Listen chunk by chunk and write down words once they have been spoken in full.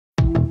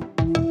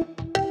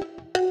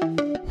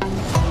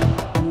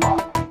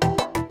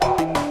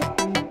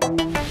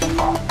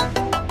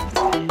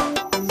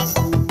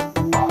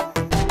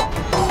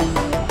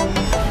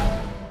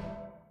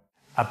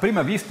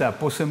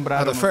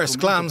At a first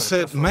glance,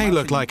 it may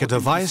look like a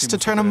device to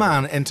turn a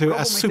man into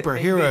a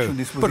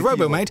superhero. But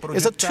Robo-Mate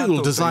is a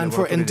tool designed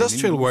for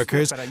industrial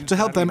workers to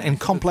help them in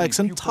complex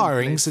and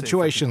tiring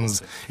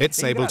situations.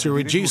 It's able to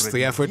reduce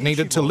the effort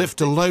needed to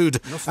lift a load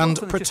and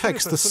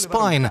protects the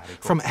spine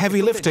from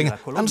heavy lifting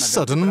and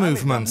sudden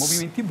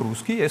movements.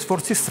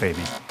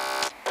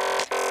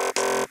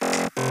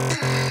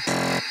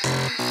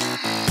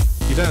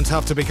 You don't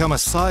have to become a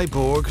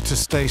cyborg to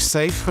stay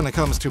safe when it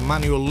comes to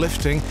manual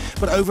lifting,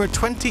 but over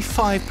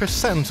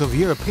 25% of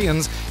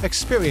Europeans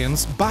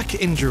experience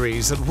back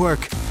injuries at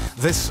work.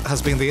 This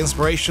has been the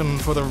inspiration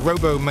for the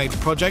Robo-Mate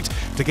project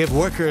to give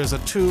workers a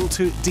tool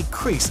to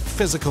decrease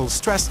physical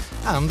stress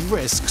and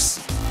risks.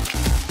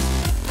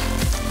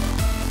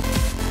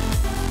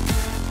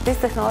 This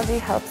technology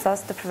helps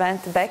us to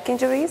prevent back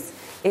injuries.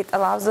 It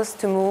allows us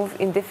to move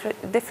in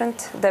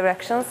different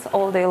directions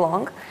all day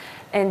long.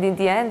 And in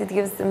the end, it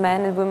gives the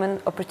men and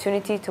women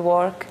opportunity to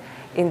work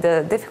in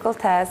the difficult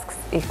tasks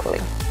equally.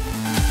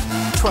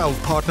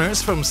 12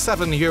 partners from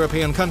 7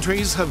 European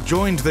countries have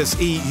joined this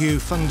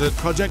EU-funded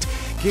project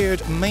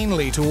geared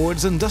mainly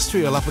towards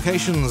industrial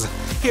applications.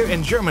 Here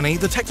in Germany,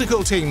 the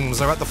technical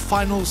teams are at the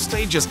final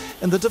stages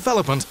in the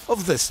development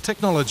of this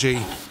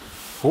technology.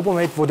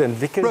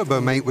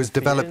 Robo-Mate was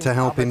developed to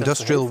help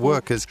industrial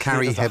workers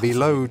carry heavy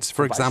loads,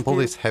 for example,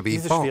 this heavy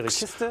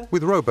box.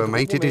 With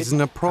Robo-Mate, it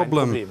isn't a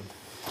problem.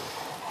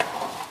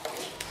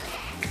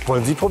 Do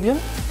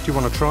you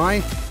want to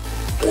try?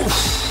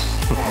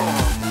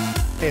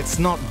 It's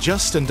not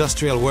just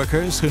industrial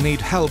workers who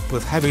need help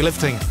with heavy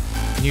lifting.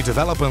 New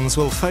developments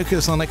will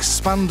focus on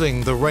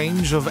expanding the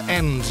range of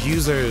end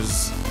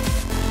users.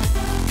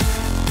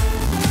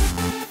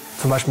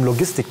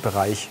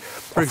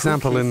 For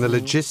example, in the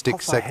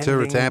logistics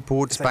sector at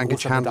airports,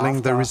 baggage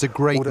handling, there is a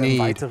great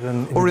need.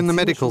 Or in the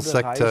medical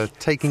sector,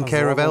 taking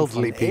care of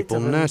elderly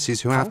people,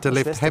 nurses who have to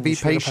lift heavy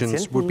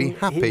patients would be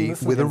happy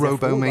with a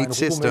Robo-Mate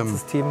system.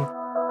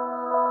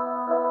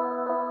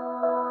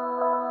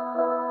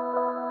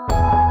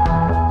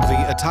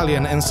 The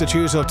Italian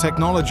Institute of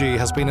Technology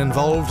has been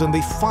involved in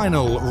the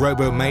final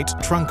Robo-Mate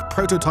trunk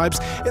prototypes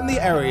in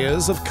the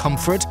areas of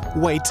comfort,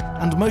 weight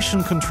and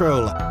motion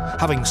control.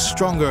 Having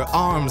stronger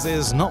arms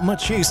is not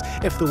much use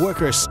if the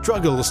worker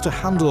struggles to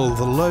handle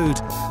the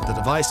load. The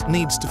device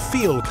needs to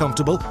feel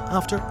comfortable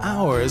after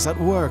hours at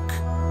work.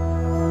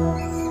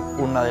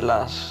 One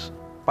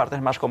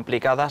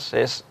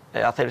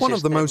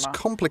of the most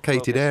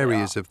complicated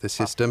areas of the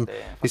system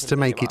is to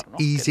make it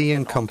easy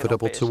and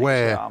comfortable to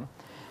wear.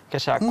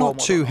 Not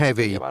too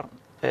heavy.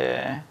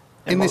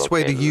 In this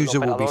way, the user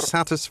will be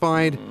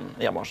satisfied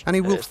and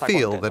he will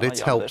feel that it's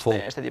helpful.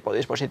 To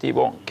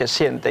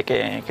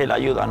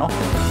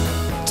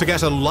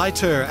get a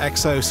lighter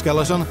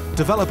exoskeleton,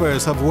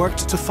 developers have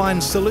worked to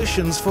find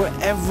solutions for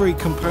every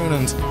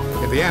component.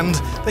 In the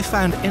end, they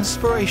found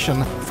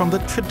inspiration from the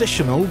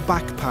traditional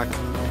backpack.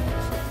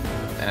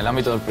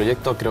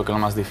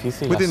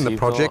 Within the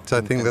project,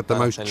 I think that the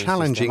most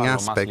challenging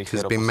aspect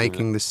has been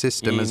making the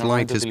system as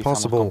light as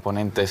possible.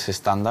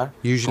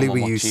 Usually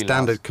we use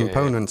standard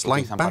components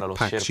like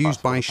backpacks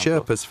used by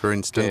Sherpas, for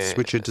instance,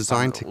 which are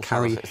designed to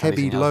carry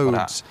heavy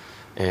loads.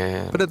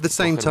 But at the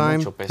same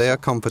time, they are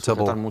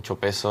comfortable.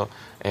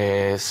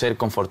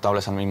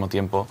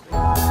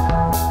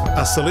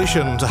 A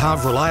solution to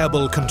have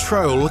reliable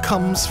control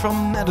comes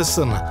from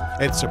medicine.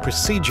 It's a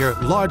procedure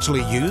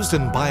largely used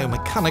in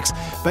biomechanics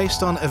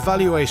based on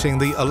evaluating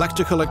the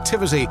electrical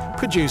activity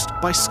produced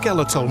by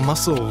skeletal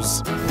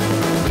muscles.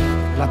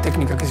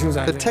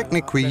 The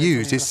technique we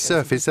use is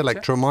surface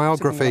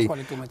electromyography.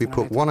 We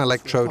put one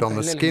electrode on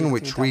the skin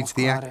which reads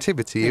the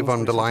activity of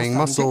underlying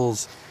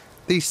muscles.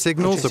 These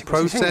signals are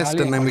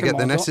processed and then we get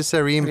the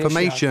necessary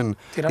information.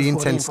 The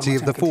intensity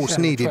of the force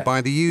needed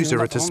by the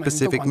user at a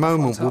specific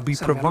moment will be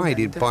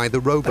provided by the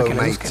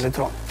Robo-Mate.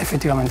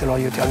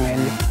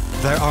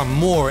 There are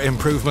more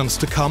improvements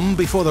to come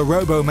before the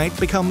Robo-Mate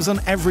becomes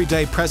an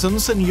everyday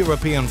presence in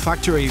European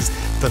factories.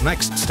 The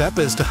next step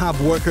is to have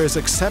workers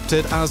accept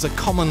it as a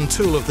common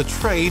tool of the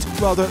trade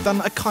rather than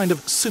a kind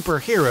of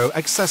superhero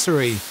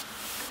accessory.